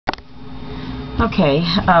Okay,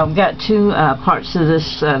 I've got two parts to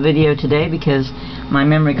this video today because my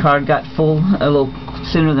memory card got full a little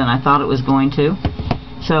sooner than I thought it was going to.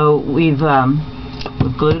 So we've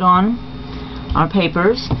glued on our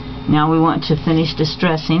papers. Now we want to finish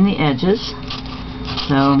distressing the edges.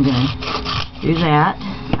 So I'm going to do that.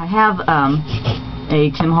 I have a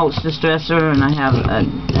Tim Holtz distresser, and I have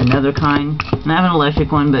another kind, and I have an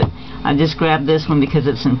electric one, but I just grabbed this one because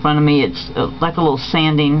it's in front of me. It's like a little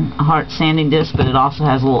hard sanding disc, but it also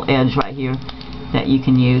has a little edge right here that you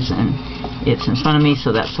can use, and it's in front of me,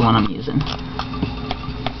 so that's the one I'm using.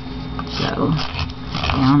 So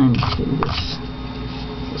down into this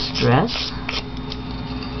distress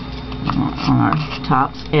on our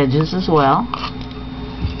top edges as well.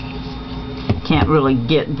 Can't really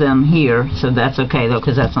get them here, so that's okay though,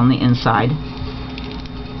 because that's on the inside.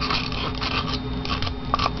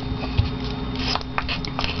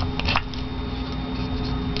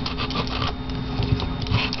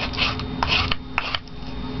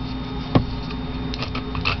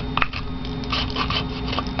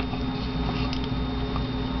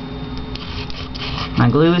 My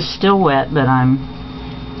glue is still wet, but I'm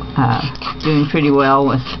doing pretty well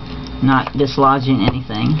with not dislodging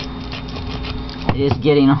anything. It is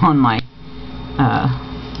getting on my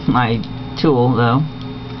my tool though.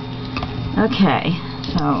 Okay,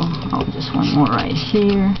 so just one more right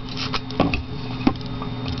here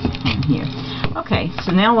and here. Okay,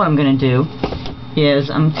 so now what I'm going to do is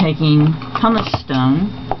I'm taking pumice stone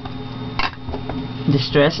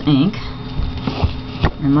distress ink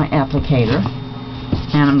and my applicator,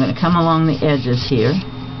 and I'm going to come along the edges here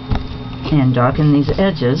and darken these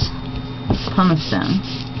edges with pumice stone.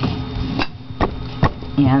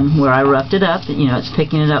 And where I roughed it up, you know, it's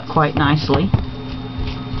picking it up quite nicely,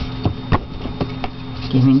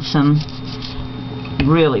 giving some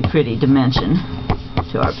really pretty dimension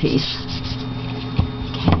to our piece.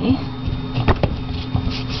 Okay,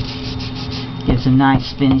 gives a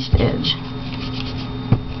nice finished edge.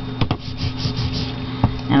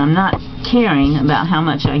 And I'm not caring about how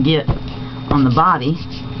much I get on the body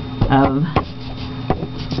of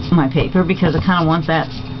my paper because I kind of want that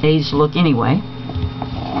aged look anyway.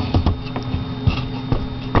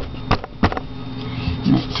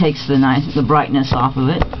 And it takes the brightness off of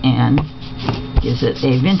it and gives it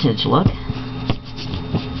a vintage look.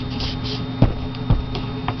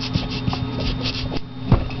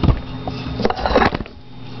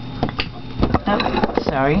 Oh,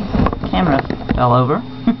 sorry, camera fell over.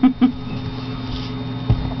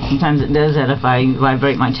 Sometimes it does that if I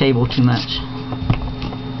vibrate my table too much.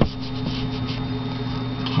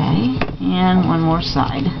 Okay, and one more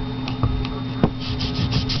side.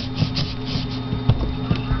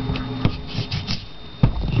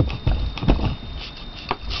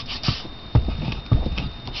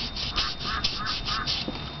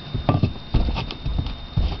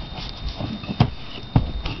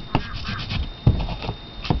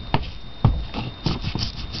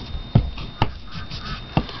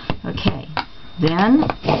 Okay, then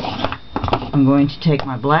I'm going to take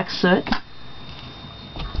my black soot,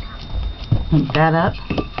 ink that up,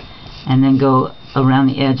 and then go around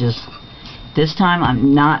the edges. This time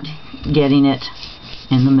I'm not getting it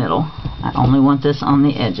in the middle. I only want this on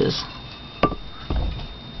the edges.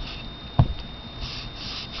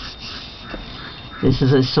 This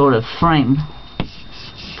is a sort of frame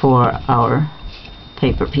for our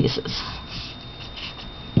paper pieces.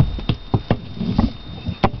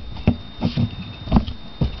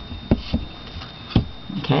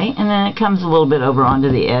 Okay, and then it comes a little bit over onto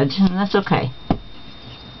the edge, and that's okay.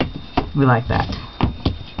 We like that.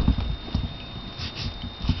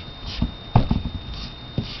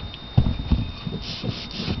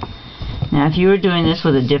 Now, if you were doing this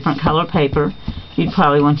with a different color paper, you'd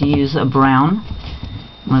probably want to use a brown,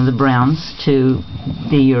 one of the browns, to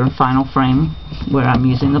be your final frame where I'm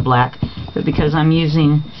using the black. But because I'm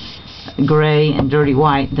using gray and dirty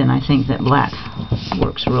white, then I think that black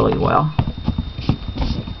works really well.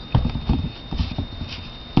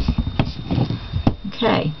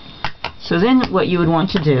 Okay, so then what you would want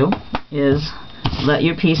to do is let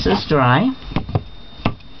your pieces dry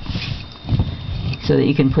so that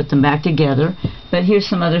you can put them back together. But here's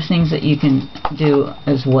some other things that you can do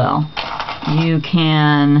as well. You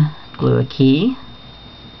can glue a key.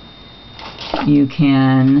 You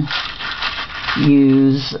can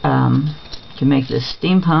use, you can make this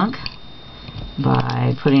steampunk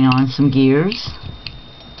by putting on some gears.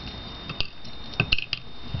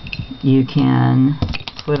 You can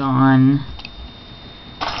put on,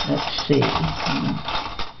 let's see,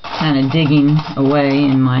 kind of digging away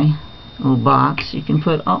in my little box. You can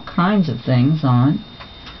put all kinds of things on.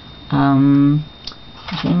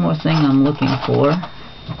 There's one more thing I'm looking for.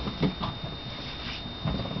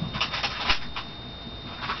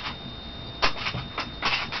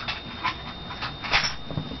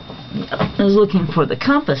 I was looking for the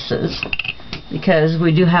compasses, because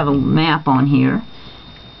we do have a map on here,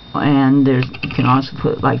 and there's, you can also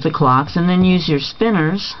put like the clocks, and then use your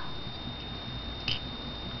spinners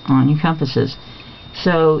on your compasses.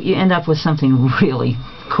 So you end up with something really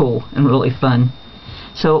cool and really fun.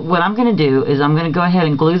 So what I'm going to do is I'm going to go ahead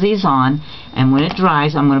and glue these on, and when it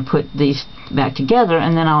dries I'm going to put these back together,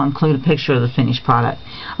 and then I'll include a picture of the finished product.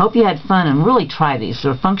 I hope you had fun, and really try these.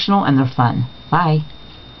 They're functional and they're fun. Bye.